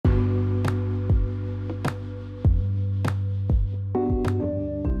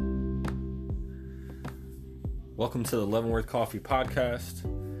Welcome to the Leavenworth Coffee Podcast.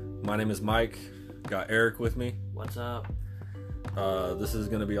 My name is Mike. Got Eric with me. What's up? This is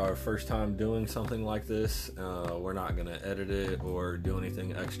going to be our first time doing something like this. We're not going to edit it or do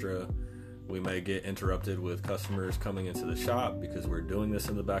anything extra. We may get interrupted with customers coming into the shop because we're doing this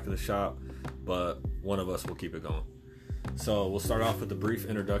in the back of the shop, but one of us will keep it going. So we'll start off with a brief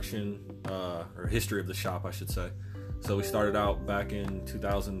introduction, or history of the shop, I should say. So we started out back in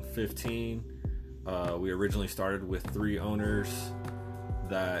 2015. We originally started with 3 owners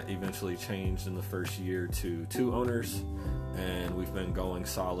that eventually changed in the first year to 2 owners, and we've been going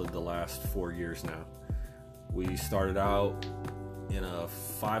solid the last 4 years now. We started out in a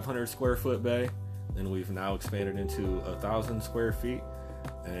 500 square foot bay, and we've now expanded into 1,000 square feet,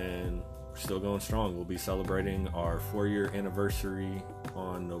 and we're still going strong. We'll be celebrating our 4-year anniversary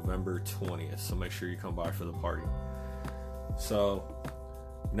on November 20th, so make sure you come by for the party. So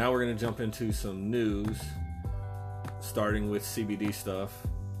now we're going to jump into some news, starting with CBD stuff,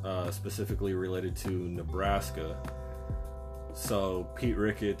 specifically related to Nebraska. So Pete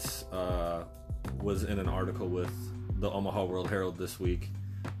Ricketts was in an article with the Omaha World Herald this week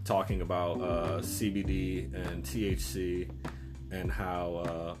talking about CBD and THC and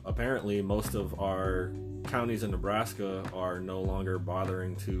how apparently most of our counties in Nebraska are no longer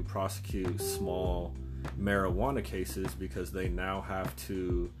bothering to prosecute small marijuana cases because they now have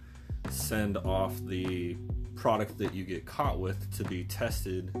to send off the product that you get caught with to be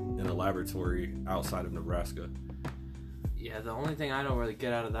tested in a laboratory outside of Nebraska. Yeah, the only thing I don't really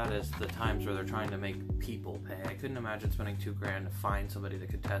get out of that is the times where they're trying to make people pay. I couldn't imagine spending $2,000 to find somebody that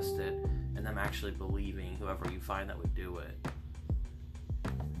could test it and them actually believing whoever you find that would do it.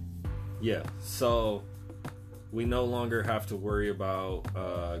 Yeah, so we no longer have to worry about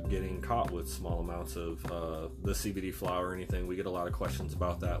getting caught with small amounts of the CBD flower or anything. We get a lot of questions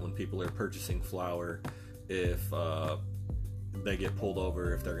about that when people are purchasing flower, if they get pulled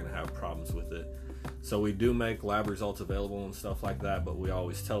over, if they're going to have problems with it. So we do make lab results available and stuff like that, but we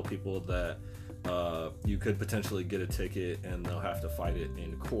always tell people that you could potentially get a ticket and they'll have to fight it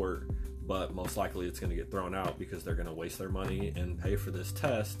in court, but most likely it's going to get thrown out because they're going to waste their money and pay for this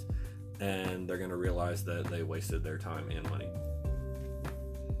test, and they're going to realize that they wasted their time and money.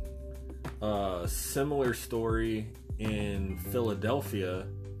 Similar story in Philadelphia.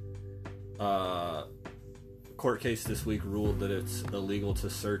 Court case this week ruled that it's illegal to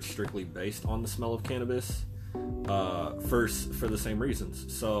search strictly based on the smell of cannabis, for the same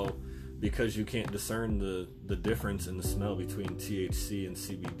reasons. So because you can't discern the difference in the smell between THC and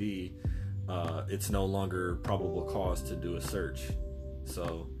CBD, it's no longer probable cause to do a search.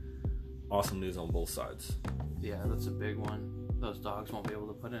 So awesome news on both sides. Yeah, that's a big one. Those dogs won't be able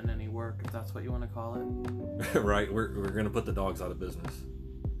to put in any work, if that's what you want to call it. Right, we're going to put the dogs out of business.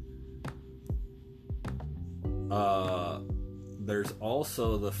 There's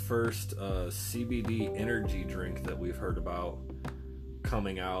also the first CBD energy drink that we've heard about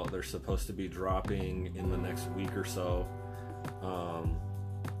coming out. They're supposed to be dropping in the next week or so.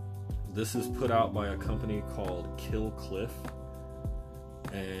 This is put out by a company called Kill Cliff,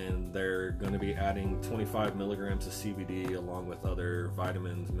 and they're going to be adding 25 milligrams of CBD along with other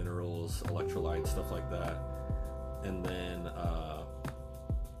vitamins, minerals, electrolytes, stuff like that. And then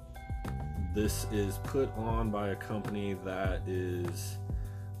this is put on by a company that is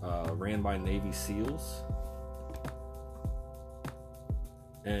ran by Navy SEALs,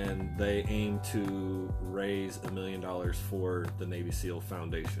 and they aim to raise $1 million for the Navy SEAL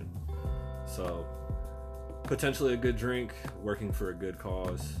Foundation. So potentially a good drink, working for a good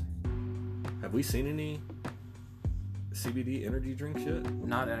cause. Have we seen any CBD energy drinks yet?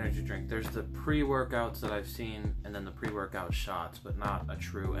 Not energy drink. There's the pre-workouts that I've seen, and then the pre-workout shots, but not a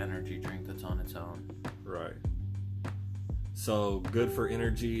true energy drink that's on its own. Right. So good for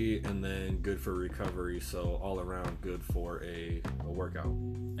energy, and then good for recovery. So all around good for a workout.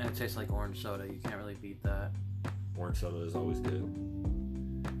 And it tastes like orange soda. You can't really beat that. Orange soda is always good.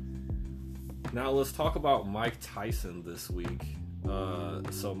 Now let's talk about Mike Tyson this week.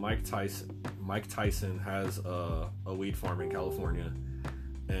 So Mike Tyson has a weed farm in California,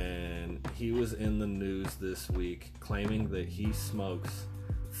 and he was in the news this week claiming that he smokes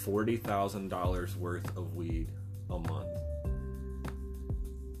 $40,000 worth of weed a month.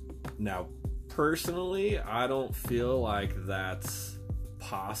 Now, personally, I don't feel like that's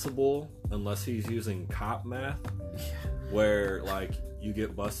possible unless he's using cop math, where like you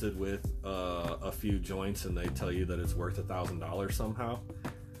get busted with a few joints and they tell you that it's worth $1,000 somehow.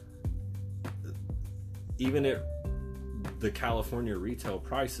 Even at the California retail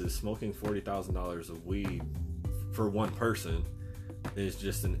prices, smoking $40,000 of weed for one person is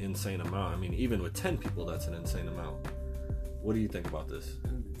just an insane amount. I mean, even with 10 people, that's an insane amount. What do you think about this?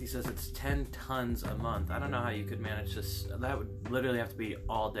 He says it's 10 tons a month. I don't know how you could manage this. That would literally have to be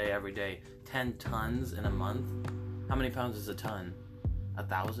all day, every day. 10 tons in a month? How many pounds is a ton?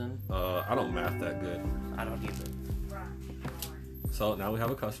 1,000? I don't math that good. I don't either. So now we have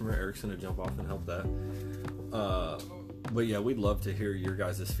a customer. Eric's going to jump off and help that. But yeah, we'd love to hear your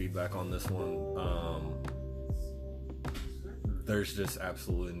guys' feedback on this one. There's just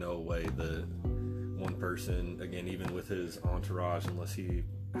absolutely no way that one person, again, even with his entourage, unless he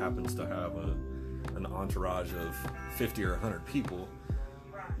happens to have an entourage of 50 or 100 people,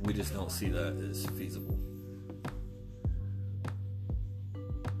 we just don't see that as feasible.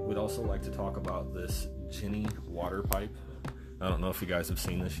 We'd also like to talk about this Jenny water pipe. I don't know if you guys have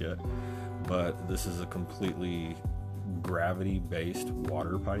seen this yet, but this is a completely gravity-based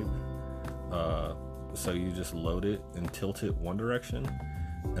water pipe. So you just load it and tilt it one direction,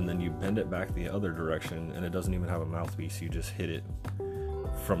 and then you bend it back the other direction, and it doesn't even have a mouthpiece. You just hit it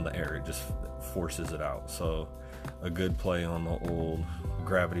from the air. It just forces it out. So a good play on the old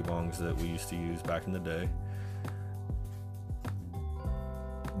gravity bongs that we used to use back in the day.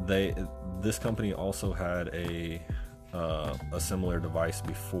 This company also had a similar device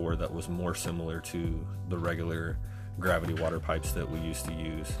before that was more similar to the regular gravity water pipes that we used to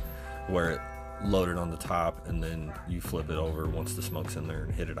use, where it loaded on the top and then you flip it over once the smoke's in there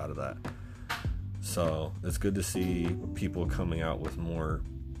and hit it out of that. So it's good to see people coming out with more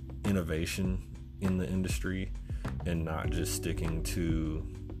innovation in the industry and not just sticking to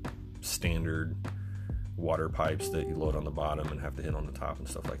standard water pipes that you load on the bottom and have to hit on the top and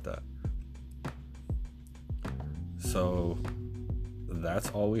stuff like that. So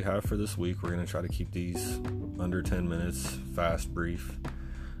that's all we have for this week. We're going to try to keep these under 10 minutes, fast, brief.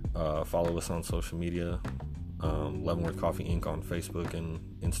 Follow us on social media, Leavenworth Coffee Inc. on Facebook and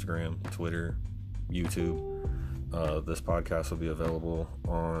Instagram, Twitter, YouTube. This podcast will be available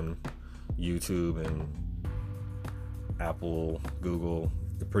on YouTube and Apple, Google,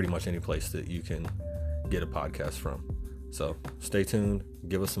 pretty much any place that you can get a podcast from. So stay tuned,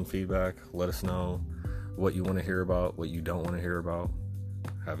 give us some feedback, let us know what you want to hear about, what you don't want to hear about.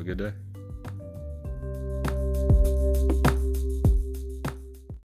 Have a good day.